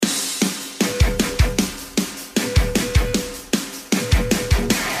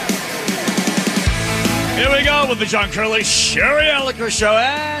with the John Curley Sherry Elliker Show.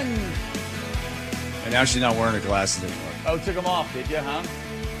 And now she's not wearing her glasses anymore. Oh, took them off, did you, huh?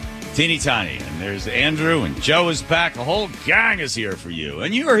 Teeny tiny. And there's Andrew, and Joe is back. The whole gang is here for you.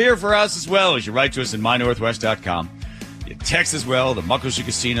 And you are here for us as well as you write to us at mynorthwest.com. You text as well, the Muckleshoot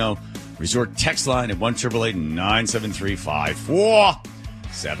Casino Resort text line at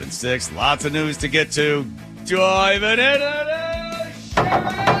 1-888-973-5476. Lots of news to get to. Diving into the show.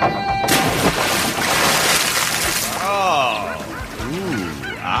 Oh. Ooh.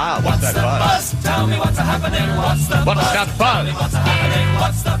 Ah, what's that buzz? Tell me what's happening. What's that buzz? What's happening?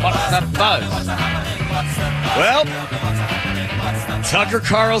 What's that buzz? Well, Tucker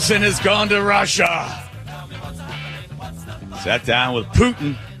Carlson has gone to Russia. Sat down with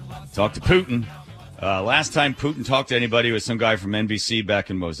Putin. Talked to Putin. Last time Putin talked to anybody was some guy from NBC back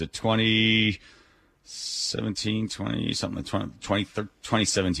in, what was it,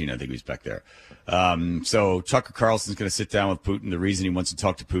 2017, I think he was back there. So Tucker Carlson's going to sit down with Putin. The reason he wants to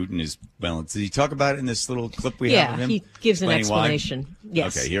talk to Putin is, well, did he talk about it in this little clip we have of him? Yeah, he gives an explanation. Why?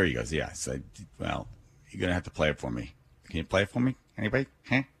 Yes. Okay, here he goes. Yeah, so, well, you're going to have to play it for me. Can you play it for me? Anybody?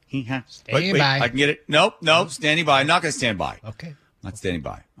 Huh? Standing by. I can get it. Nope, standing by. I'm not going to stand by. Okay. Not standing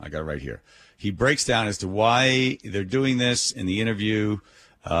by. I got it right here. He breaks down as to why they're doing this in the interview.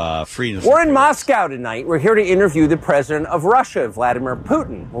 We're in Moscow tonight. We're here to interview the president of Russia, Vladimir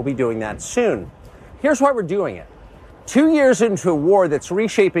Putin. We'll be doing that soon. Here's why we're doing it. 2 years into a war that's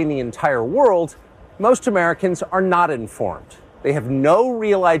reshaping the entire world, most Americans are not informed. They have no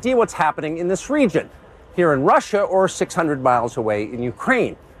real idea what's happening in this region, here in Russia or 600 miles away in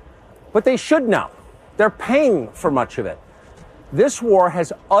Ukraine. But they should know. They're paying for much of it. This war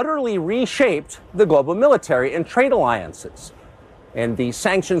has utterly reshaped the global military and trade alliances. And the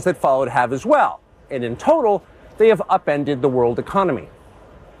sanctions that followed have as well. And in total, they have upended the world economy.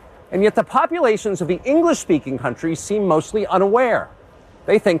 And yet the populations of the English-speaking countries seem mostly unaware.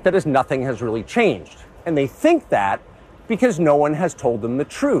 They think that as nothing has really changed. And they think that because no one has told them the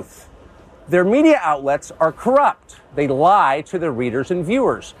truth. Their media outlets are corrupt. They lie to their readers and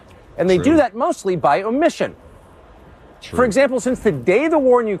viewers. And they do that mostly by omission. For example, since the day the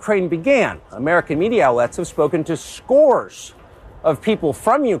war in Ukraine began, American media outlets have spoken to scores of people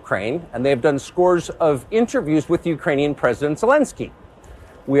from Ukraine, and they have done scores of interviews with Ukrainian President Zelensky.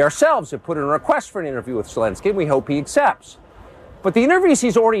 We ourselves have put in a request for an interview with Zelensky, and we hope he accepts. But the interviews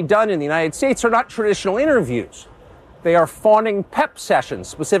he's already done in the United States are not traditional interviews. They are fawning pep sessions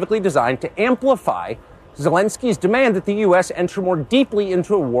specifically designed to amplify Zelensky's demand that the U.S. enter more deeply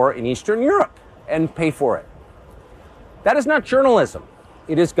into a war in Eastern Europe and pay for it. That is not journalism.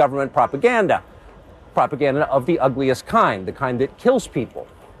 It is government propaganda. Propaganda of the ugliest kind, the kind that kills people.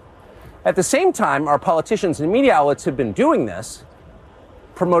 At the same time, our politicians and media outlets have been doing this,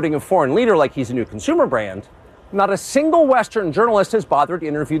 promoting a foreign leader like he's a new consumer brand. Not a single Western journalist has bothered to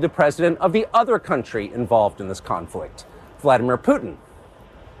interview the president of the other country involved in this conflict, Vladimir Putin.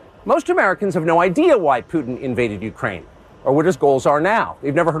 Most Americans have no idea why Putin invaded Ukraine or what his goals are now.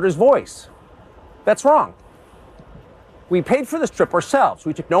 They've never heard his voice. That's wrong. We paid for this trip ourselves.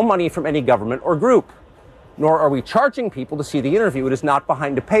 We took no money from any government or group, nor are we charging people to see the interview. It is not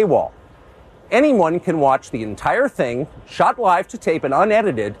behind a paywall. Anyone can watch the entire thing, shot live to tape and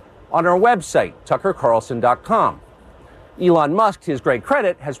unedited, on our website, tuckercarlson.com. Elon Musk, to his great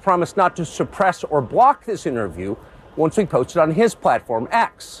credit, has promised not to suppress or block this interview once we post it on his platform,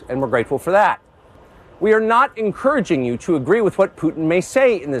 X, and we're grateful for that. We are not encouraging you to agree with what Putin may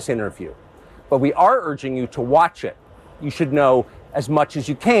say in this interview, but we are urging you to watch it. You should know as much as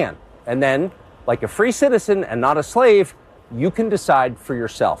you can. And then, like a free citizen and not a slave, you can decide for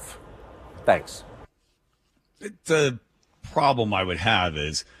yourself. Thanks. The problem I would have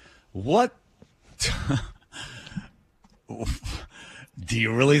is, what do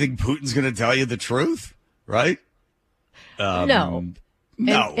you really think Putin's going to tell you the truth? Right? No.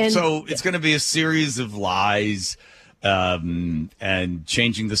 So it's going to be a series of lies and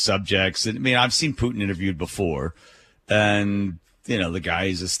changing the subjects. And, I mean, I've seen Putin interviewed before. And, you know, the guy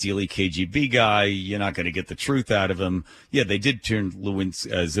is a steely KGB guy. You're not going to get the truth out of him. Yeah, they did turn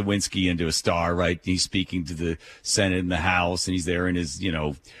Zelensky into a star, right? He's speaking to the Senate and the House, and he's there in his,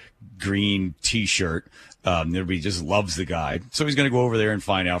 green T-shirt. Everybody just loves the guy. So he's going to go over there and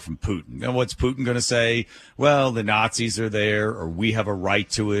find out from Putin. And what's Putin going to say? Well, the Nazis are there, or we have a right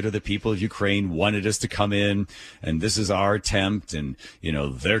to it, or the people of Ukraine wanted us to come in, and this is our attempt, and,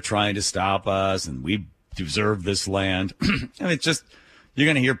 they're trying to stop us, and we deserve this land. I mean, you're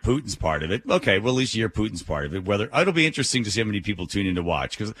going to hear Putin's part of it. Okay, well, at least you hear Putin's part of it. It'll be interesting to see how many people tune in to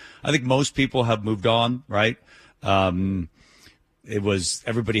watch, because I think most people have moved on, right? it was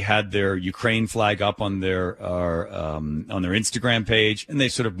everybody had their Ukraine flag up on their Instagram page, and they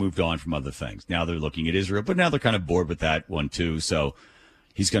sort of moved on from other things. Now they're looking at Israel, but now they're kind of bored with that one too. So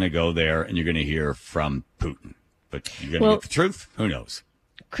he's going to go there, and you're going to hear from Putin. But you're going to get the truth? Who knows?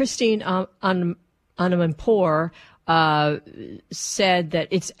 Christine Annamanpour said that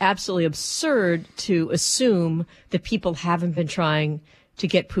it's absolutely absurd to assume that people haven't been trying to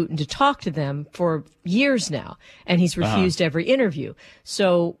get Putin to talk to them for years now, and he's refused every interview.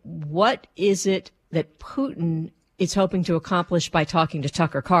 So what is it that Putin is hoping to accomplish by talking to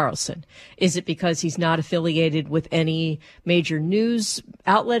Tucker Carlson? Is it because he's not affiliated with any major news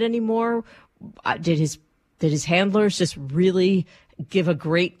outlet anymore? Did his handlers just really give a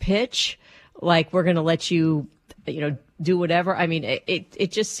great pitch? Like, we're going to let you, do whatever. I mean,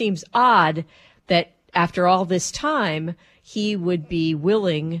 it just seems odd that after all this time, he would be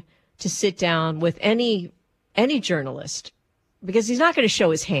willing to sit down with any journalist, because he's not going to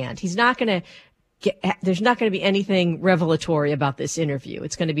show his hand. He's not going to there's not going to be anything revelatory about this interview.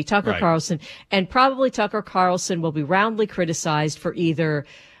 It's going to be Tucker Carlson, and probably Tucker Carlson will be roundly criticized for either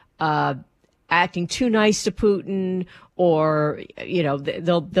acting too nice to Putin, or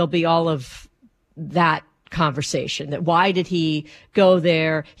there'll be all of that conversation. That why did he go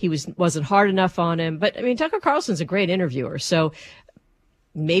there? He wasn't hard enough on him. But I mean, Tucker Carlson's a great interviewer, so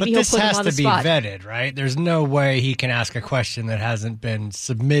maybe he'll put him on the spot. But this has to be vetted, right? There's no way he can ask a question that hasn't been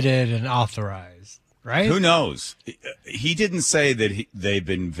submitted and authorized, right? Who knows? He didn't say that they've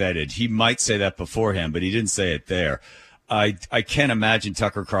been vetted. He might say that beforehand, but he didn't say it there. I can't imagine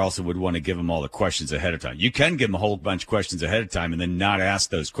Tucker Carlson would want to give him all the questions ahead of time. You can give him a whole bunch of questions ahead of time and then not ask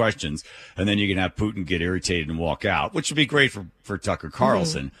those questions, and then you can have Putin get irritated and walk out, which would be great for Tucker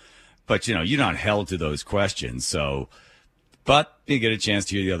Carlson. Mm-hmm. But, you're not held to those questions. So, but you get a chance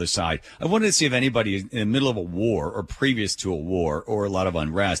to hear the other side. I wanted to see if anybody in the middle of a war or previous to a war or a lot of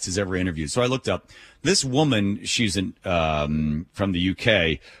unrest has ever interviewed. So I looked up this woman. She's from the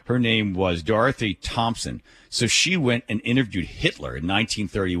UK. Her name was Dorothy Thompson. So she went and interviewed Hitler in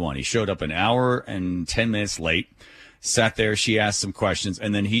 1931. He showed up an hour and 10 minutes late, sat there. She asked some questions,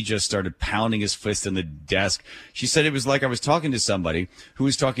 and then he just started pounding his fist on the desk. She said it was like I was talking to somebody who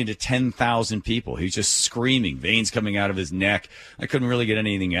was talking to 10,000 people. He was just screaming, veins coming out of his neck. I couldn't really get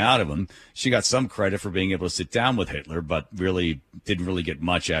anything out of him. She got some credit for being able to sit down with Hitler, but really didn't really get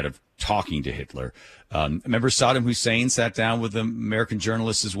much out of talking to Hitler. Remember Saddam Hussein sat down with American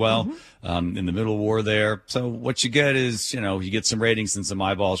journalists as well, in the middle of war there. So what you get is, you get some ratings and some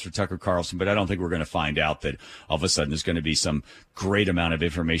eyeballs for Tucker Carlson, but I don't think we're going to find out that all of a sudden there's going to be some great amount of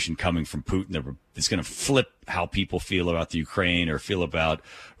information coming from Putin that is going to flip how people feel about the Ukraine or feel about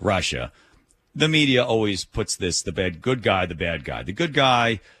Russia. The media always puts the good guy, the bad guy. The good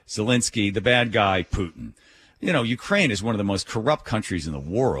guy, Zelensky, the bad guy, Putin. Ukraine is one of the most corrupt countries in the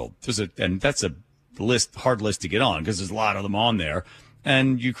world. And that's a hard list to get on because there's a lot of them on there.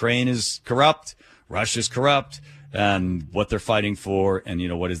 And Ukraine is corrupt, Russia's corrupt, and what they're fighting for, and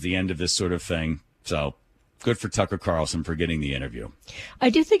what is the end of this sort of thing. So good for Tucker Carlson for getting the interview. I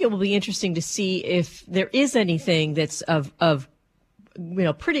do think it will be interesting to see if there is anything that's of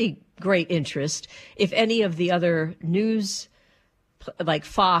pretty great interest. If any of the other news, like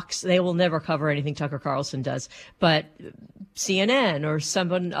Fox, they will never cover anything Tucker Carlson does, but CNN or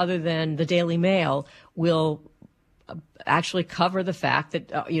someone other than the Daily Mail will actually cover the fact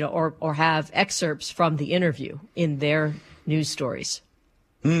that, or have excerpts from the interview in their news stories.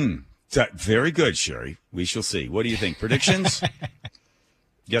 Very good, Sherry. We shall see. What do you think? Predictions?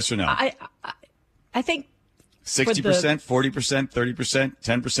 Yes or no? I think 60%, 40%, 30%,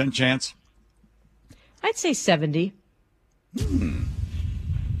 10% chance? I'd say 70.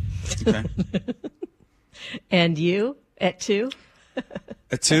 Okay. And you at 2?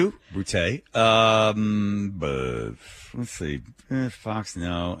 At 2, Brute. But let's see. Fox,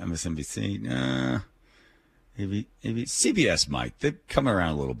 no. MSNBC, no. Maybe CBS might. They come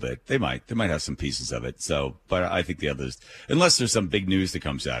around a little bit. They might have some pieces of it. So, but I think the others, unless there's some big news that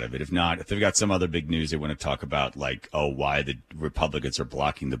comes out of it. If not, if they've got some other big news they want to talk about, like why the Republicans are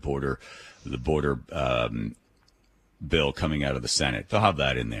blocking the border bill coming out of the Senate, they'll have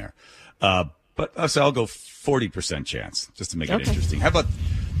that in there. But so I'll go 40% chance just to make it interesting. How about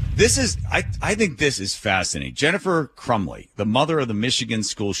this? I think this is fascinating. Jennifer Crumbly, the mother of the Michigan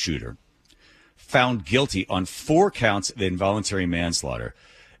school shooter, found guilty on 4 counts of involuntary manslaughter.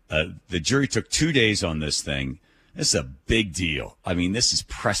 The jury took 2 days on this thing. This is a big deal. I mean, this is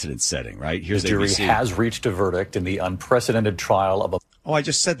precedent setting, right? Here's the jury ABC. has reached a verdict in the unprecedented trial of a I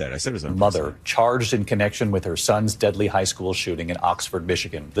just said that. I said it was mother charged in connection with her son's deadly high school shooting in Oxford,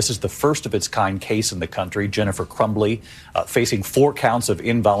 Michigan. This is the first of its kind case in the country. Jennifer Crumbly facing 4 counts of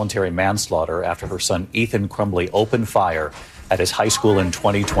involuntary manslaughter after her son Ethan Crumbly opened fire at his high school in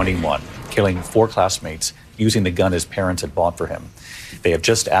 2021, killing 4 classmates using the gun his parents had bought for him. They have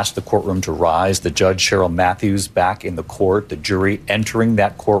just asked the courtroom to rise. The judge, Cheryl Matthews, back in the court, the jury entering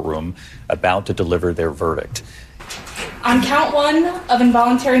that courtroom, about to deliver their verdict. On count 1 of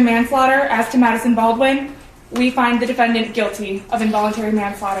involuntary manslaughter as to Madison Baldwin, we find the defendant guilty of involuntary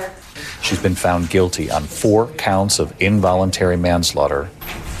manslaughter. She's been found guilty on 4 counts of involuntary manslaughter.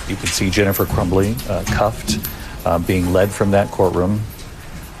 You can see Jennifer Crumbly cuffed, being led from that courtroom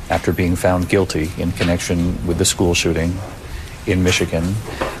after being found guilty in connection with the school shooting in Michigan.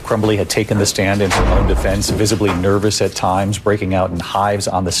 Crumbly had taken the stand in her own defense, visibly nervous at times, breaking out in hives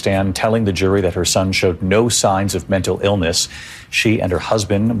on the stand, telling the jury that her son showed no signs of mental illness. She and her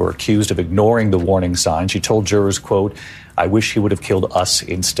husband were accused of ignoring the warning signs. She told jurors, quote, "I wish he would have killed us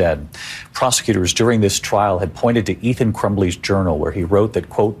instead." Prosecutors during this trial had pointed to Ethan Crumbly's journal where he wrote that,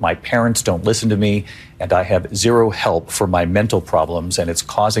 quote, "My parents don't listen to me and I have zero help for my mental problems and it's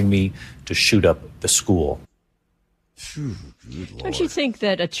causing me to shoot up the school." Don't you think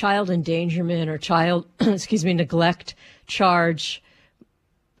that a child endangerment or child, neglect charge,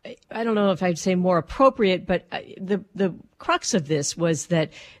 I don't know if I'd say more appropriate, but the crux of this was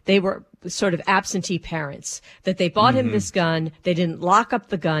that they were sort of absentee parents, that they bought him this gun. They didn't lock up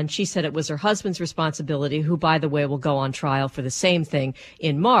the gun. She said it was her husband's responsibility, who, by the way, will go on trial for the same thing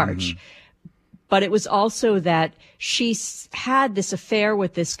in March. But it was also that she had this affair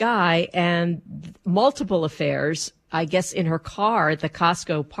with this guy and multiple affairs, I guess, in her car at the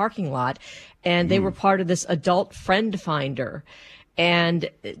Costco parking lot. And they were part of this adult friend finder. And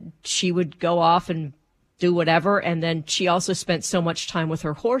she would go off and do whatever. And then she also spent so much time with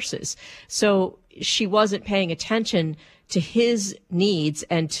her horses. So she wasn't paying attention to his needs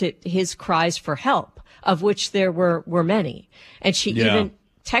and to his cries for help, of which there were many. And she even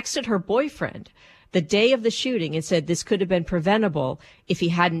texted her boyfriend the day of the shooting and said this could have been preventable if he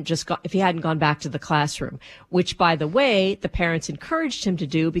hadn't gone back to the classroom, which, by the way, the parents encouraged him to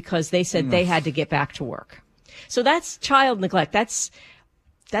do because they said they had to get back to work. So that's child neglect. That's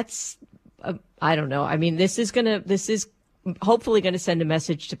I don't know. I mean, this is hopefully going to send a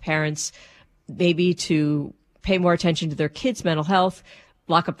message to parents, maybe to pay more attention to their kids' mental health,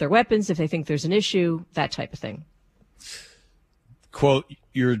 lock up their weapons if they think there's an issue, that type of thing. Quote,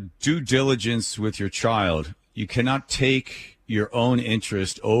 your due diligence with your child. You cannot take your own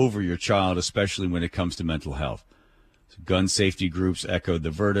interest over your child, especially when it comes to mental health. So gun safety groups echoed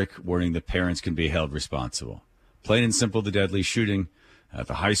the verdict, warning that parents can be held responsible. Plain and simple, the deadly shooting at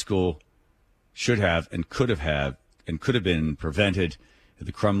the high school should have and could have been prevented if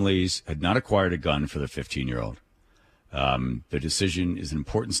the Crumleys had not acquired a gun for their 15-year-old. The decision is an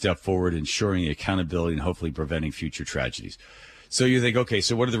important step forward, ensuring accountability and hopefully preventing future tragedies. So you think, okay,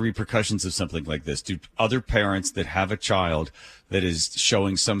 so what are the repercussions of something like this? Do other parents that have a child that is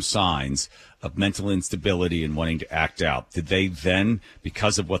showing some signs of mental instability and wanting to act out, did they then,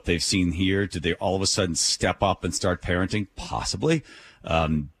 because of what they've seen here, did they all of a sudden step up and start parenting? Possibly.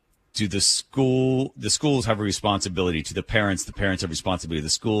 Do the schools have a responsibility to the parents have a responsibility to the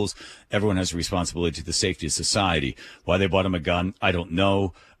schools, everyone has a responsibility to the safety of society. Why they bought him a gun, I don't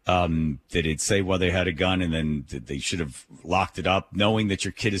know. Did it say why they had a gun and then they should have locked it up, knowing that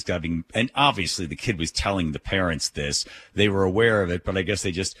your kid is having, and obviously the kid was telling the parents this, they were aware of it, but I guess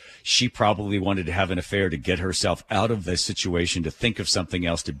she probably wanted to have an affair to get herself out of this situation, to think of something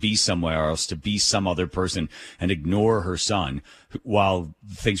else, to be somewhere else, to be some other person and ignore her son while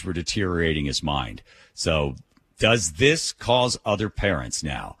things were deteriorating his mind. So does this cause other parents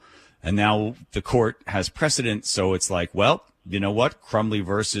now? And now the court has precedent. So it's like, well, you know what? Crumbly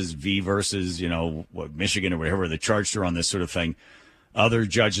versus Michigan or whatever, they charged her on this sort of thing. Other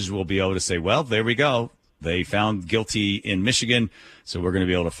judges will be able to say, well, there we go. They found guilty in Michigan, so we're going to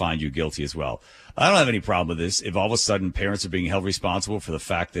be able to find you guilty as well. I don't have any problem with this. If all of a sudden parents are being held responsible for the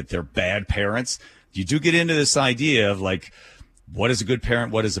fact that they're bad parents, you do get into this idea of like, what is a good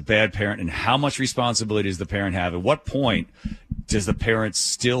parent? What is a bad parent? And how much responsibility does the parent have? At what point does the parent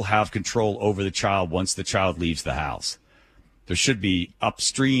still have control over the child once the child leaves the house? There should be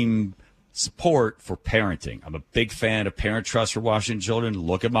upstream support for parenting. I'm a big fan of Parent Trust for Washington Children.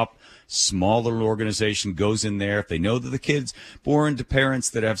 Look them up. Small little organization goes in there. If they know that the kid's born to parents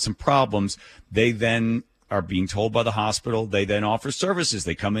that have some problems, they then are being told by the hospital. They then offer services.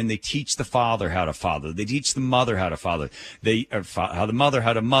 They come in, they teach the father how to father. They teach the mother how to father. How the mother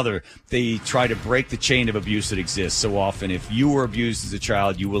how to mother. They try to break the chain of abuse that exists. So often, if you were abused as a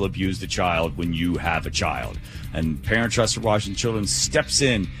child, you will abuse the child when you have a child. And Parent Trust for Washington Children steps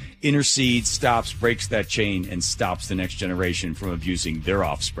in, intercedes, stops, breaks that chain, and stops the next generation from abusing their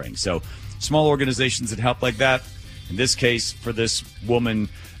offspring. So small organizations that help like that. In this case, for this woman,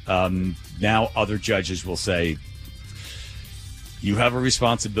 now other judges will say, you have a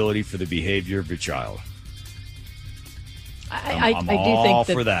responsibility for the behavior of your child. I'm I do all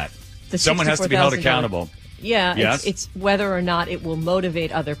think for that. Someone has to be held accountable. Yeah, yes? it's whether or not it will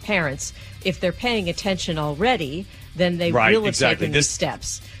motivate other parents. If they're paying attention already, then they will have taken these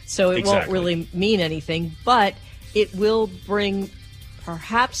steps. So it won't really mean anything, but it will bring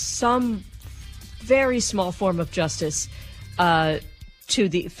perhaps some very small form of justice to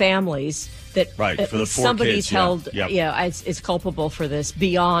the families that for the four somebody's kids, held is culpable for this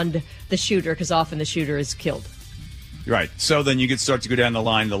beyond the shooter, because often the shooter is killed. Right. So then you could start to go down the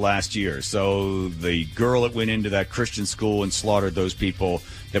line the last year. So the girl that went into that Christian school and slaughtered those people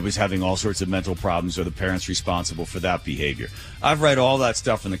that was having all sorts of mental problems, are the parents responsible for that behavior? I've read all that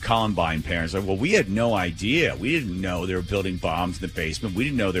stuff in the Columbine parents. Like, well, we had no idea. We didn't know they were building bombs in the basement. We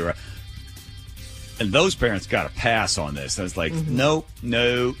didn't know they were. And those parents got a pass on this. I was like, no.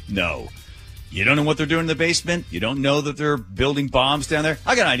 You don't know what they're doing in the basement? You don't know that they're building bombs down there?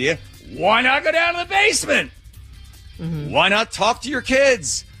 I got an idea. Why not go down to the basement? Why not talk to your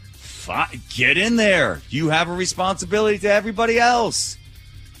kids? Get in there. You have a responsibility to everybody else.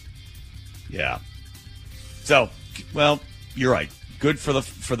 Yeah. So, well, you're right. Good for the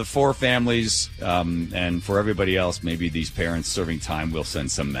four families, and for everybody else. Maybe these parents serving time will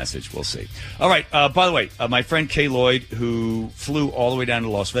send some message. We'll see. All right. By the way, my friend Kay Lloyd, who flew all the way down to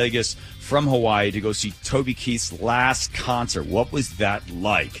Las Vegas from Hawaii to go see Toby Keith's last concert. What was that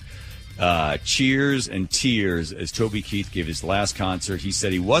like? Cheers and tears as Toby Keith gave his last concert. He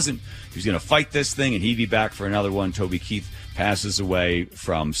said he was going to fight this thing and he'd be back for another one. Toby Keith passes away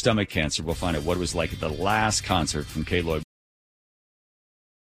from stomach cancer. We'll find out what it was like at the last concert from Kay Lloyd.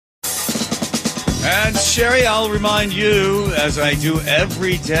 And Sherry, I'll remind you, as I do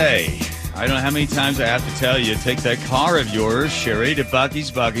every day, I don't know how many times I have to tell you, take that car of yours, Sherry, to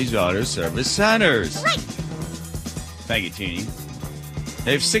Bucky's Auto Service Centers. Right. Thank you, Teeny.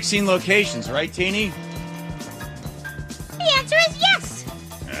 They have 16 locations, right, Teeny? The answer is yes.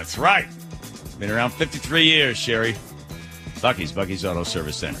 That's right. Been around 53 years, Sherry. Bucky's Auto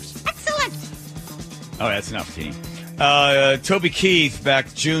Service Centers. Excellent. Oh, that's enough, Teeny. Toby Keith,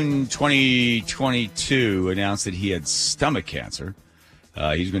 back June 2022, announced that he had stomach cancer.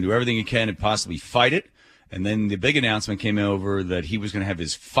 He's going to do everything he can to possibly fight it. And then the big announcement came over that he was going to have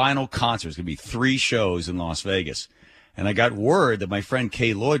his final concert. It's going to be 3 shows in Las Vegas. And I got word that my friend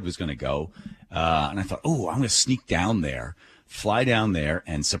Kay Lloyd was going to go. And I thought, I'm going to sneak down there, fly down there,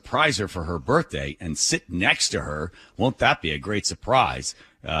 and surprise her for her birthday and sit next to her. Won't that be a great surprise?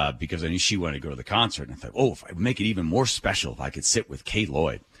 Because I knew she wanted to go to the concert. And I thought, if I would make it even more special if I could sit with Kay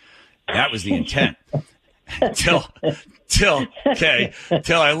Lloyd. That was the intent. Till I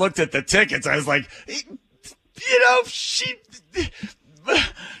looked at the tickets. I was like,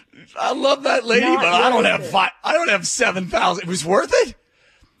 I love that lady, but I don't have 7,000. It was worth it.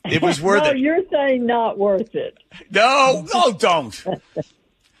 It was worth it. No, you're saying not worth it. No, don't.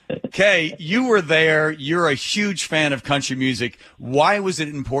 Kay, you were there. You're a huge fan of country music. Why was it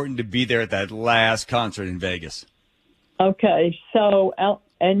important to be there at that last concert in Vegas? Okay, so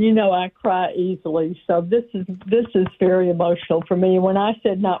and I cry easily, so this is very emotional for me. When I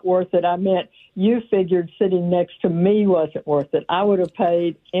said not worth it, I meant you figured sitting next to me wasn't worth it. I would have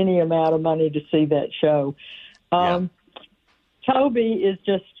paid any amount of money to see that show. Toby is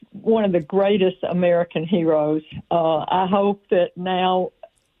just one of the greatest American heroes. I hope that now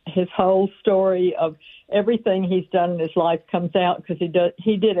his whole story of everything he's done in his life comes out, because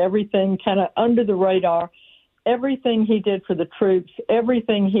he did everything kind of under the radar. Everything he did for the troops,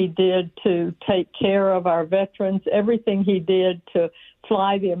 everything he did to take care of our veterans, everything he did to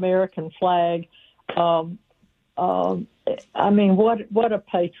fly the American flag. What a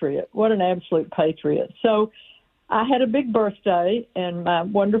patriot. What an absolute patriot. So I had a big birthday, and my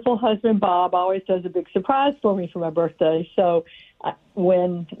wonderful husband, Bob, always does a big surprise for me for my birthday. So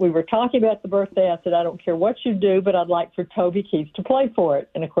when we were talking about the birthday, I said, I don't care what you do, but I'd like for Toby Keith to play for it.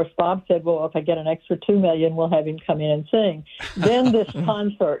 And, of course, Bob said, well, if I get an extra $2 million, we'll have him come in and sing. Then this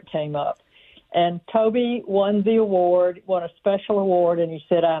concert came up, and Toby won a special award, and he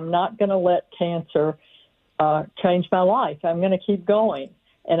said, I'm not going to let cancer change my life. I'm going to keep going.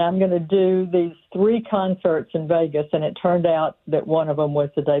 and I'm going to do these 3 concerts in Vegas. And it turned out that one of them was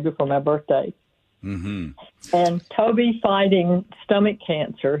the day before my birthday. Mm-hmm. And Toby fighting stomach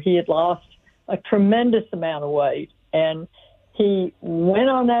cancer. He had lost a tremendous amount of weight, and he went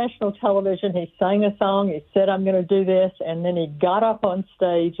on national television. He sang a song. He said, I'm going to do this. And then he got up on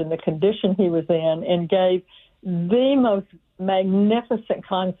stage in the condition he was in and gave the most magnificent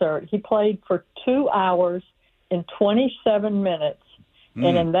concert. He played for 2 hours and 27 minutes.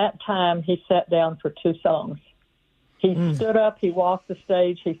 And in that time, he sat down for 2 songs. He stood up. He walked the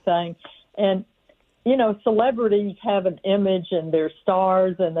stage. He sang. And, you know, celebrities have an image and they're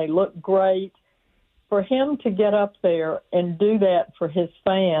stars and they look great. For him to get up there and do that for his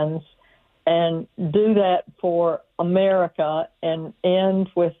fans and do that for America and end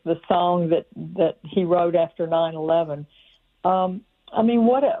with the song that he wrote after 9/11. I mean,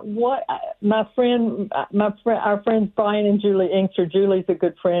 our friends Brian and Julie Inkster. Julie's a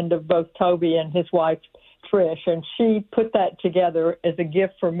good friend of both Toby and his wife Trish, and she put that together as a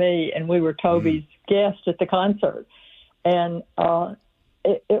gift for me, and we were Toby's guest at the concert, and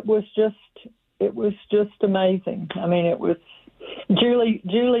it was just amazing. I mean, it was Julie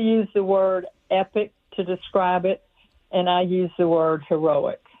used the word epic to describe it, and I used the word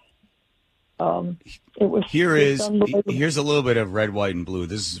heroic. It was here's a little bit of Red, White, and Blue.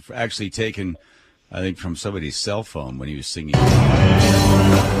 This is actually taken, I think, from somebody's cell phone when he was singing.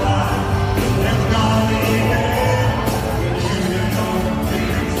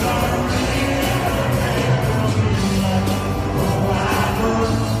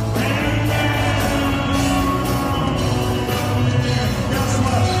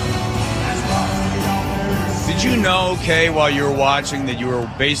 Did you know, Kay, while you were watching, that you were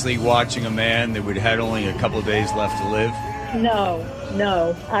basically watching a man that had only a couple of days left to live? No.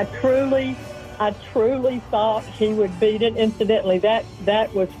 I truly thought he would beat it. Incidentally,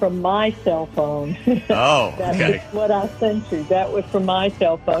 that was from my cell phone. Oh, That okay. was what I sent you. That was from my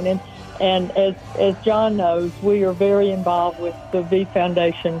cell phone. And as John knows, we are very involved with the V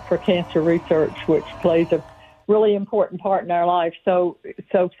Foundation for Cancer Research, which plays a really important part in our life. So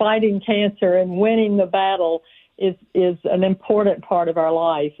fighting cancer and winning the battle is an important part of our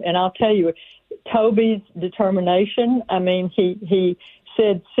life. And I'll tell you, Toby's determination, I mean, he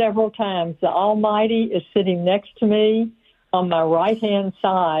said several times, the Almighty is sitting next to me on my right-hand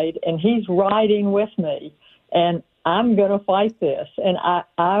side, and he's riding with me, and I'm going to fight this. And I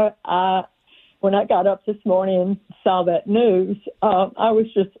when I got up this morning and saw that news,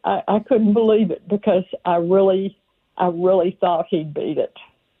 I couldn't believe it, because I really thought he'd beat it.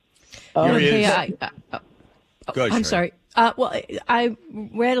 I'm sorry. Well, I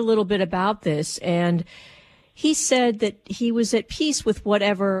read a little bit about this, and he said that he was at peace with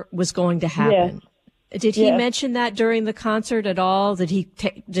whatever was going to happen. Yes. Did he mention that during the concert at all? Did he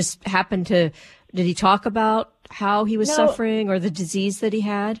just happen to? Did he talk about how he was suffering or the disease that he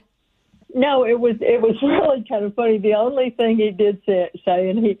had? No, it was really kind of funny. The only thing he did say,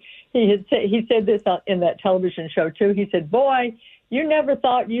 and he said this in that television show too. He said, "Boy, you never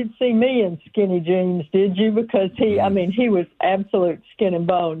thought you'd see me in skinny jeans, did you?" Because he was absolute skin and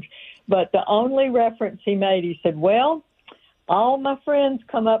bones. But the only reference he made, he said, "Well, all my friends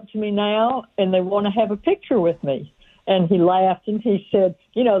come up to me now and they want to have a picture with me." And he laughed and he said,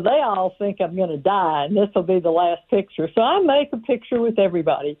 "You know, they all think I'm going to die, and this will be the last picture. So I make a picture with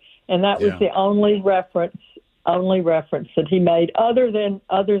everybody." And that was the only reference that he made, other than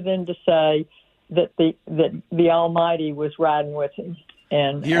to say that the Almighty was riding with him.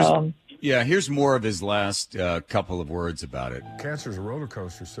 And here's more of his last couple of words about it. Cancer's a roller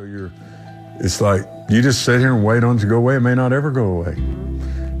coaster, so it's like you just sit here and wait on it to go away. It may not ever go away.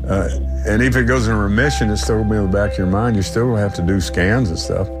 And if it goes in remission, it's still going to be in the back of your mind. You still have to do scans and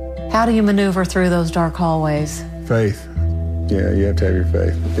stuff. How do you maneuver through those dark hallways? Faith. Yeah, you have to have your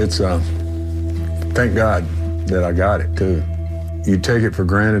faith. It's, thank God that I got it, too. You take it for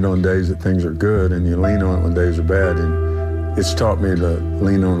granted on days that things are good, and you lean on it when days are bad, and it's taught me to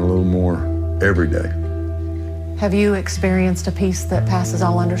lean on it a little more every day. Have you experienced a peace that passes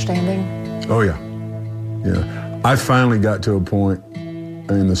all understanding? Oh, yeah. Yeah. I finally got to a point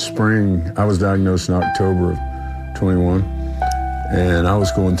in the spring. I was diagnosed in October of 21, and I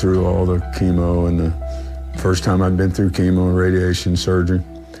was going through all the chemo, and the first time I'd been through chemo and radiation surgery.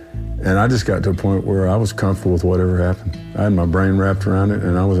 And I just got to a point where I was comfortable with whatever happened. I had my brain wrapped around it,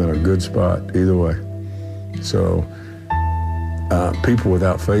 and I was in a good spot either way. So people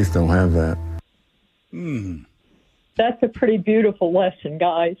without faith don't have that. That's a pretty beautiful lesson,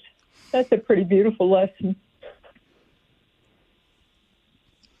 guys. That's a pretty beautiful lesson.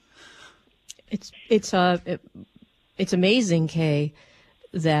 It's amazing, Kay,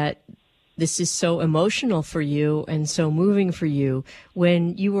 that this is so emotional for you and so moving for you.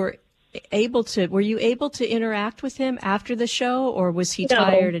 When you were you able to interact with him after the show, or was he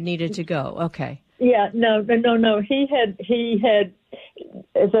tired and needed to go? Okay. Yeah, no. He had,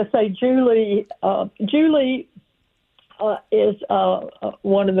 as I say, Julie is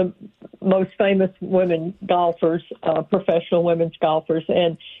one of the most famous women golfers, professional women's golfers,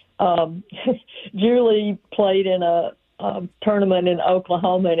 and Julie played in a tournament in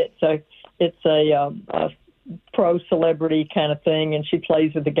Oklahoma, and it's a pro celebrity kind of thing, and she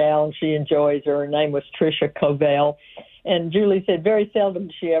plays with the gal, and she enjoys her. Her name was Trisha Covell. And Julie said very seldom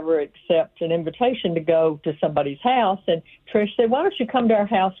does she ever accept an invitation to go to somebody's house. And Trish said, why don't you come to our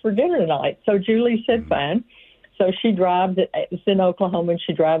house for dinner tonight? So Julie said, fine. So she drives, it's in Oklahoma, and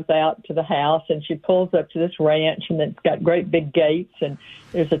she drives out to the house, and she pulls up to this ranch, and it's got great big gates, and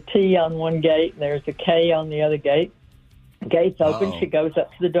there's a T on one gate, and there's a K on the other gate. Gates open, She goes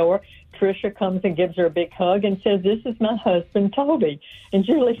up to the door. Trisha comes and gives her a big hug and says, this is my husband, Toby. And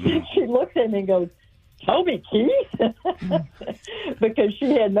Julie said, she looks at me and goes, Toby Keith? Because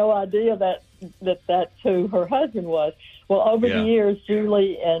she had no idea that's who her husband was. Well, over the years,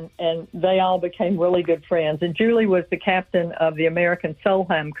 Julie and they all became really good friends. And Julie was the captain of the American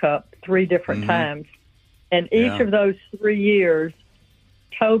Solheim Cup 3 different times. And each of those 3 years,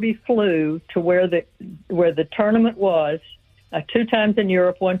 Toby flew to where the tournament was, 2 times in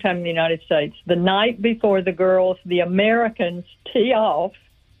Europe, 1 time in the United States, the night before the Americans tee off,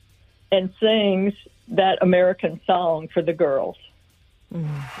 and sings that American song for the girls.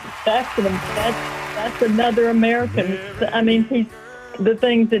 That's another American. I mean, the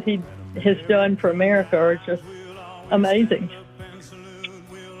things that he has done for America are just amazing.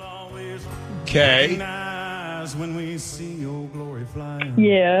 Okay. Yeah.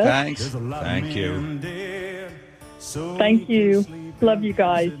 Thanks. Thank you. Thank you. Love you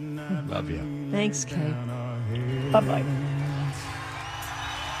guys. Love you. Thanks, Kay. Bye-bye.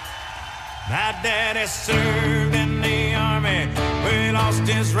 My daddy served in the army. We lost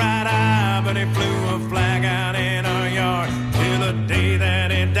his right eye, but he flew a flag out in our yard. Till the day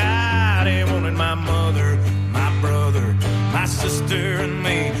that he died, he wanted my mother, my brother, my sister, and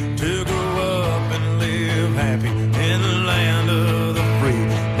me to grow up and live happy in the land of the free.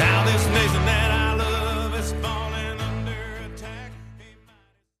 Now this nation that I love is falling under attack.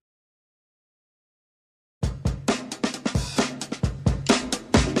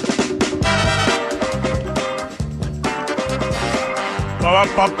 All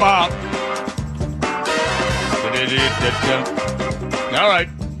right.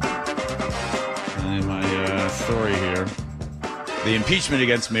 And my story here. The impeachment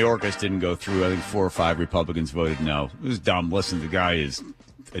against Mayorkas didn't go through. I think 4 or 5 Republicans voted no. It was dumb. Listen, the guy is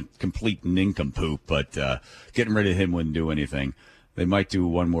a complete nincompoop, but getting rid of him wouldn't do anything. They might do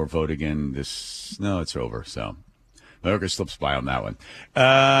one more vote again. No, it's over. So Mayorkas slips by on that one.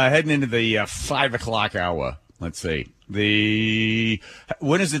 Heading into the 5 o'clock hour. Let's see.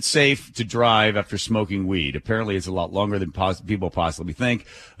 When is it safe to drive after smoking weed? Apparently, it's a lot longer than people possibly think.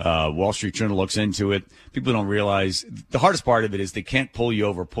 Wall Street Journal looks into it. People don't realize the hardest part of it is they can't pull you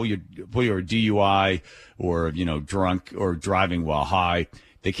over, pull your DUI or drunk or driving while high.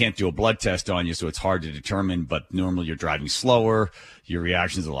 They can't do a blood test on you, so it's hard to determine. But normally, you're driving slower. Your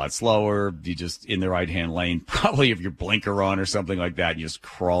reaction's a lot slower. You just in the right-hand lane, probably if your blinker on or something like that, you're just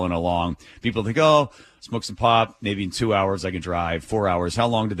crawling along. People think, smoke some pot, maybe in 2 hours I can drive, 4 hours. How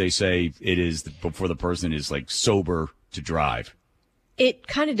long do they say it is before the person is sober to drive? It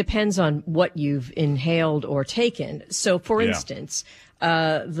kind of depends on what you've inhaled or taken. So, for instance,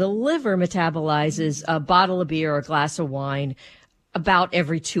 the liver metabolizes a bottle of beer or a glass of wine about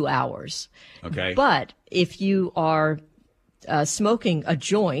every 2 hours. Okay. But if you are smoking a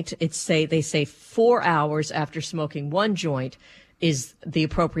joint, they say 4 hours after smoking one joint is the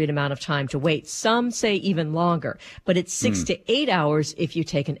appropriate amount of time to wait. Some say even longer, but it's 6 to 8 hours if you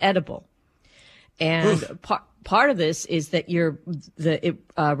take an edible. And part of this is that it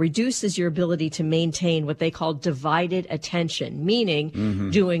reduces your ability to maintain what they call divided attention, meaning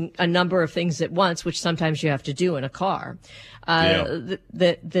doing a number of things at once, which sometimes you have to do in a car. The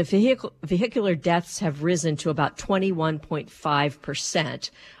vehicular deaths have risen to about 21.5%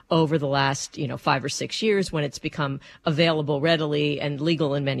 over the last, 5 or 6 years when it's become available readily and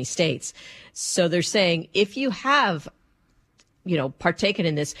legal in many states. So they're saying if you have, partaken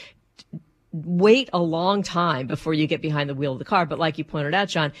in this, wait a long time before you get behind the wheel of the car. But like you pointed out,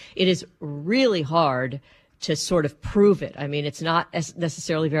 John, it is really hard to sort of prove it. I mean, it's not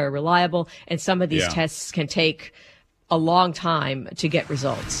necessarily very reliable, and some of these tests can take a long time to get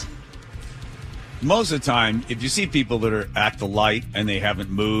results. most of the time, if you see people that are at the light and they haven't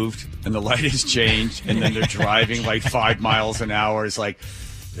moved and the light has changed and then they're driving like 5 miles an hour, it's like,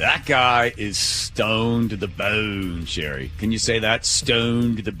 that guy is stoned to the bone, Sherry. Can you say that?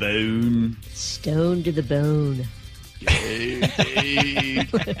 Stoned to the bone? Stoned to the bone.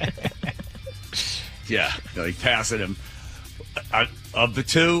 Yeah, like passing him. Of the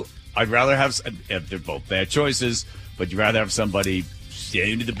two, I'd rather have, they're both bad choices, but you'd rather have somebody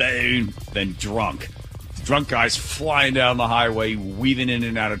stoned to the bone than drunk. The drunk guy's flying down the highway, weaving in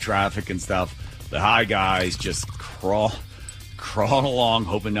and out of traffic and stuff. The high guy's just crawling along,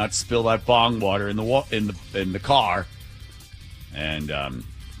 hoping not to spill that bong water in the car. And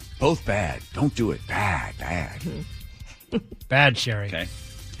both bad. Don't do it. Bad. Bad, Sherry. Okay.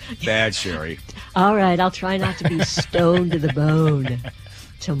 Bad, Sherry. All right, I'll try not to be stoned to the bone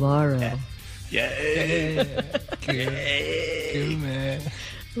tomorrow. Yeah. Good man.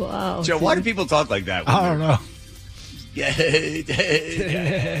 Wow. Joe, why do people talk like that? I don't know. Yeah.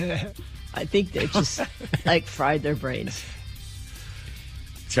 I think they just like fried their brains.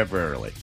 Temporarily.